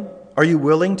loving? Are you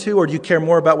willing to, or do you care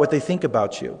more about what they think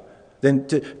about you than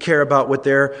to care about what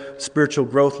their spiritual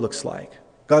growth looks like?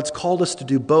 God's called us to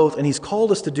do both, and He's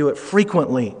called us to do it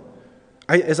frequently.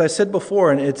 As I said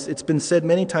before, and it's been said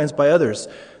many times by others,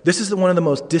 this is one of the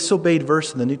most disobeyed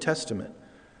verses in the New Testament.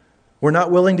 We're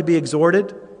not willing to be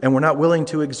exhorted, and we're not willing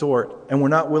to exhort, and we're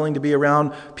not willing to be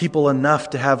around people enough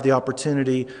to have the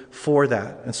opportunity for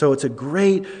that. And so it's a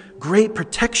great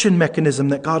protection mechanism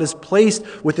that God has placed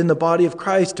within the body of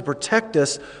Christ to protect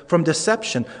us from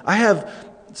deception. I have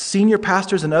senior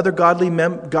pastors and other godly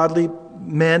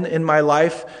men in my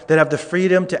life that have the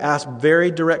freedom to ask very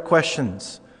direct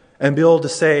questions and be able to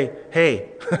say,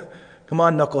 hey, come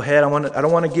on, knucklehead, I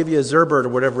don't want to give you a Zerbert or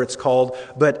whatever it's called,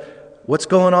 but what's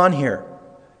going on here?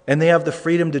 And they have the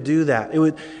freedom to do that.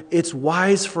 It's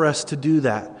wise for us to do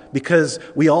that because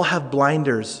we all have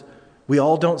blinders. We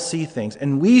all don't see things.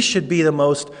 And we should be the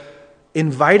most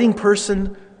inviting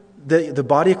person that the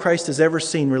body of Christ has ever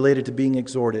seen related to being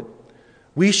exhorted.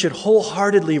 We should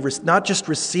wholeheartedly not just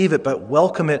receive it, but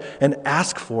welcome it and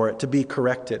ask for it to be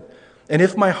corrected. And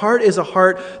if my heart is a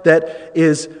heart that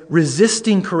is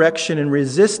resisting correction and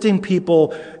resisting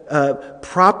people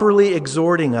properly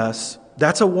exhorting us,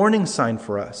 that's a warning sign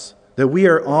for us that we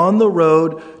are on the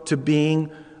road to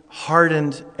being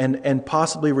hardened and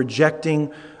possibly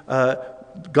rejecting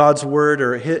God's word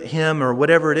or Him or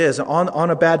whatever it is, on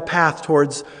a bad path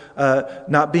towards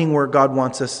not being where God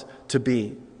wants us to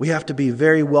be. We have to be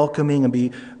very welcoming and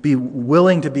be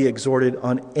willing to be exhorted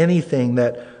on anything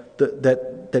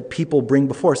that people bring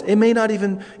before us. It may not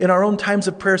even, in our own times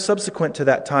of prayer subsequent to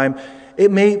that time,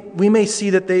 we may see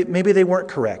that maybe they weren't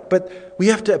correct, but we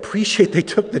have to appreciate they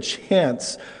took the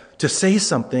chance to say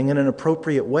something in an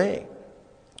appropriate way.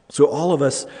 So all of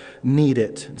us need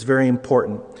it. It's very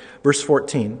important. Verse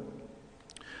 14.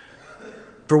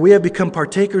 For we have become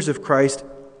partakers of Christ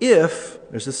if,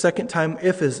 there's the second time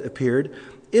if has appeared,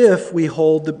 if we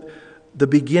hold the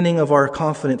beginning of our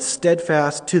confidence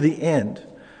steadfast to the end.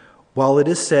 While it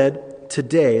is said,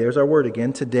 today, there's our word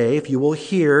again, today, if you will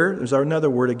hear, there's our another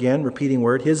word again, repeating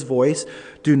word, his voice,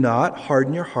 do not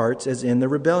harden your hearts as in the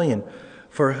rebellion.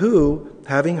 For who,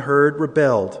 having heard,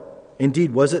 rebelled?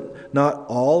 Indeed, was it not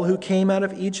all who came out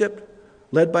of Egypt,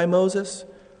 led by Moses?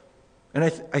 And I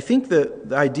think the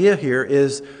idea here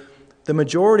is the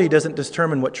majority doesn't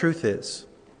determine what truth is.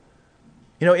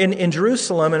 You know, in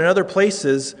Jerusalem and in other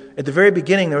places, at the very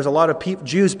beginning, there was a lot of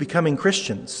Jews becoming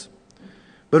Christians.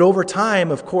 But over time,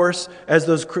 of course, as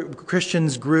those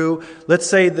Christians grew, let's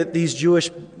say that these Jewish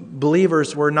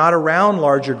believers were not around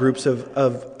larger groups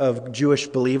of Jewish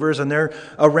believers, and they're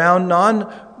around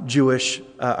non-Jewish,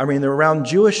 they're around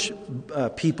Jewish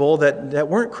people that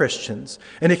weren't Christians.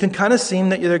 And it can kind of seem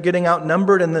that they're getting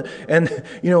outnumbered and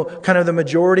kind of the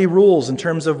majority rules in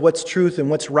terms of what's truth and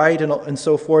what's right and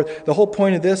so forth. The whole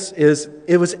point of this is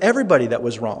it was everybody that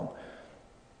was wrong.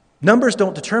 Numbers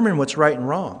don't determine what's right and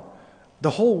wrong. The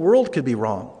whole world could be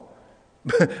wrong.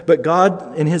 But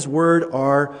God and His Word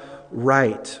are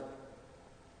right.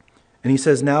 And He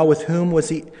says, now with whom was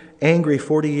He angry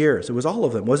 40 years? It was all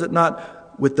of them. Was it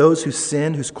not with those who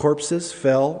sinned, whose corpses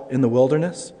fell in the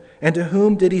wilderness? And to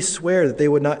whom did He swear that they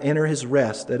would not enter His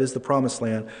rest, that is the promised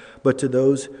land, but to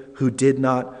those who did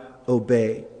not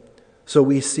obey? So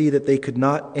we see that they could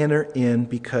not enter in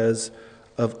because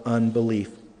of unbelief.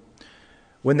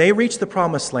 When they reached the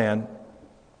promised land,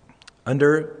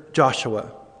 under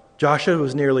Joshua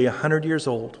was nearly 100 years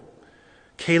old.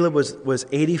 Caleb was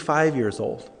 85 years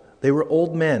old. They were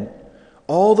old men.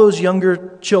 All those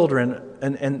younger children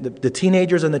and the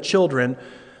teenagers and the children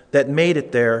that made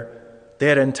it there, they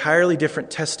had an entirely different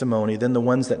testimony than the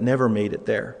ones that never made it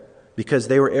there, because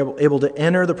they were able to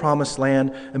enter the promised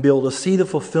land and be able to see the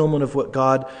fulfillment of what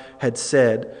God had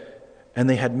said, and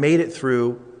they had made it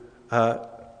through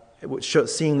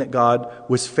seeing that God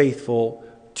was faithful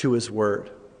to His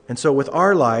Word. And so with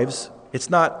our lives, it's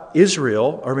not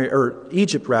Israel, or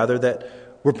Egypt rather, that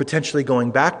we're potentially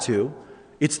going back to.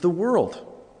 It's the world.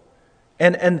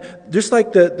 And just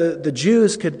like the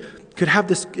Jews could have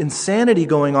this insanity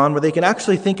going on where they can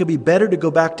actually think it'd be better to go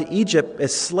back to Egypt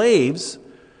as slaves,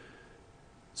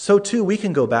 so too we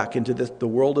can go back into the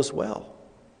world as well.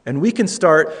 And we can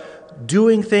start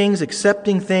doing things,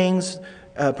 accepting things,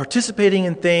 participating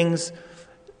in things.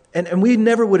 And we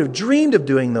never would have dreamed of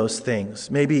doing those things,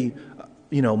 maybe,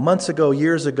 months ago,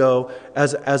 years ago,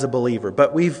 as a believer.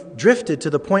 But we've drifted to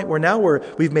the point where now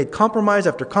we've made compromise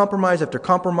after compromise after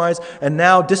compromise, and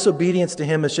now disobedience to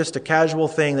Him is just a casual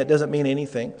thing that doesn't mean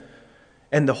anything.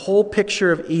 And the whole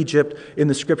picture of Egypt in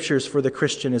the Scriptures for the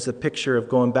Christian is a picture of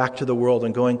going back to the world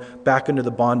and going back into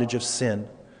the bondage of sin.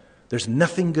 There's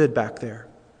nothing good back there.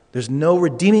 There's no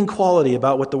redeeming quality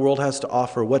about what the world has to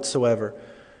offer whatsoever.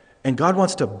 And God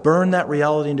wants to burn that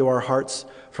reality into our hearts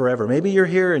forever. Maybe you're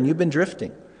here and you've been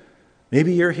drifting.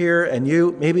 Maybe you're here and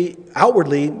maybe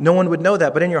outwardly no one would know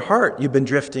that, but in your heart you've been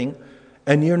drifting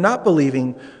and you're not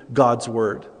believing God's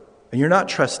Word and you're not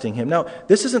trusting Him. Now,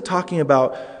 this isn't talking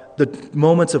about the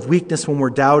moments of weakness when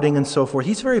we're doubting and so forth.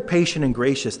 He's very patient and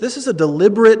gracious. This is a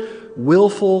deliberate,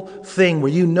 willful thing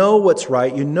where you know what's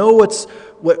right, you know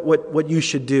what you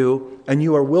should do, and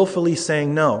you are willfully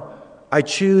saying no. I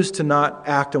choose to not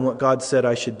act on what God said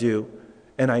I should do,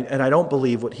 and I don't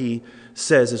believe what He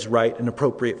says is right and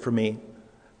appropriate for me.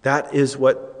 That's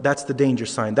the danger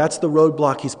sign. That's the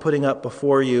roadblock He's putting up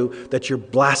before you that you're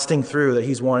blasting through, that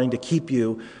He's wanting to keep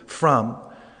you from.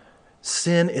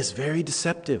 Sin is very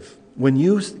deceptive. When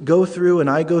you go through and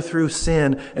I go through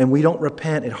sin and we don't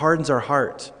repent, it hardens our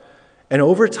heart. And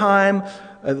over time,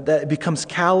 that becomes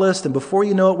calloused, and before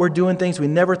you know it, we're doing things we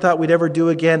never thought we'd ever do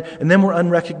again, and then we're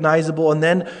unrecognizable, and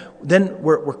then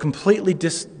we're completely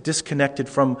disconnected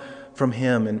from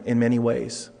Him in many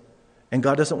ways. And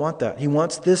God doesn't want that. He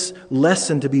wants this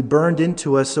lesson to be burned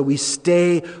into us so we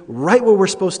stay right where we're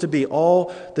supposed to be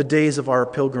all the days of our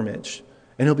pilgrimage.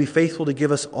 And He'll be faithful to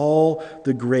give us all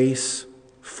the grace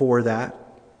for that.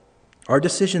 Our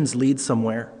decisions lead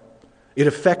somewhere. It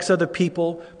affects other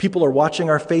people. People are watching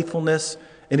our faithfulness,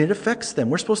 and it affects them.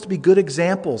 We're supposed to be good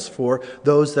examples for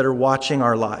those that are watching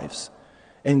our lives.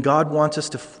 And God wants us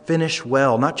to finish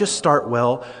well, not just start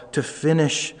well, to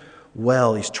finish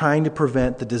well. He's trying to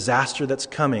prevent the disaster that's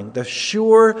coming, the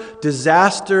sure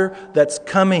disaster that's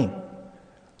coming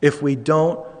if we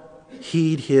don't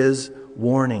heed His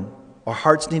warning. Our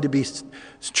hearts need to be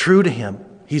true to Him.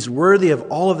 He's worthy of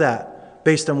all of that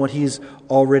based on what He's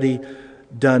already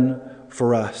done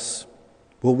for us.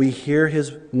 Will we hear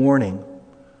His warning?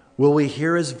 Will we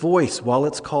hear His voice while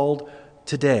it's called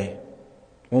today?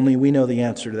 Only we know the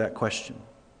answer to that question.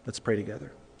 Let's pray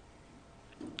together.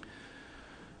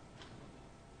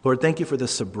 Lord, thank you for the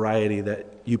sobriety that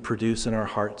you produce in our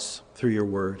hearts through your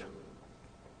word.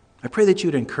 I pray that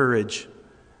you'd encourage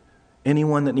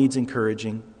anyone that needs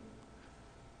encouraging,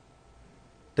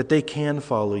 that they can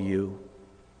follow you,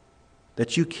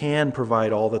 that you can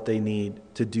provide all that they need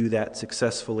to do that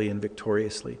successfully and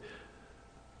victoriously.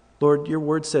 Lord, your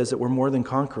word says that we're more than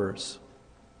conquerors.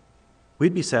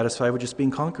 We'd be satisfied with just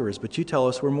being conquerors, but you tell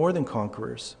us we're more than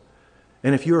conquerors.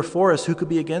 And if you are for us, who could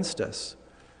be against us?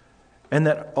 And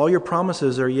that all your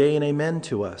promises are yea and amen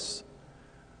to us.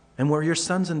 And we're your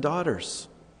sons and daughters.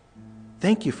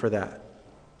 Thank you for that.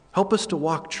 Help us to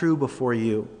walk true before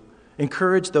you.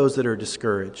 Encourage those that are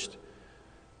discouraged.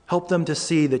 Help them to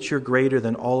see that you're greater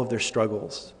than all of their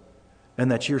struggles and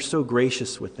that you're so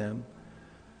gracious with them.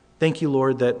 Thank you,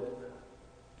 Lord, that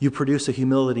you produce a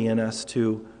humility in us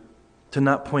to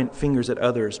not point fingers at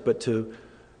others, but to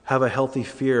have a healthy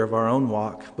fear of our own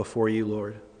walk before you,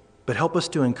 Lord. But help us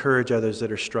to encourage others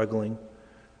that are struggling.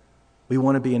 We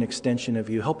want to be an extension of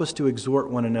you. Help us to exhort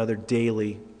one another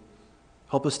daily.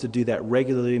 Help us to do that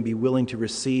regularly and be willing to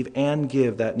receive and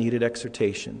give that needed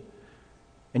exhortation.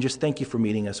 And just thank you for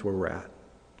meeting us where we're at.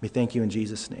 We thank you in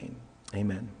Jesus' name.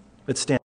 Amen. Let's stand.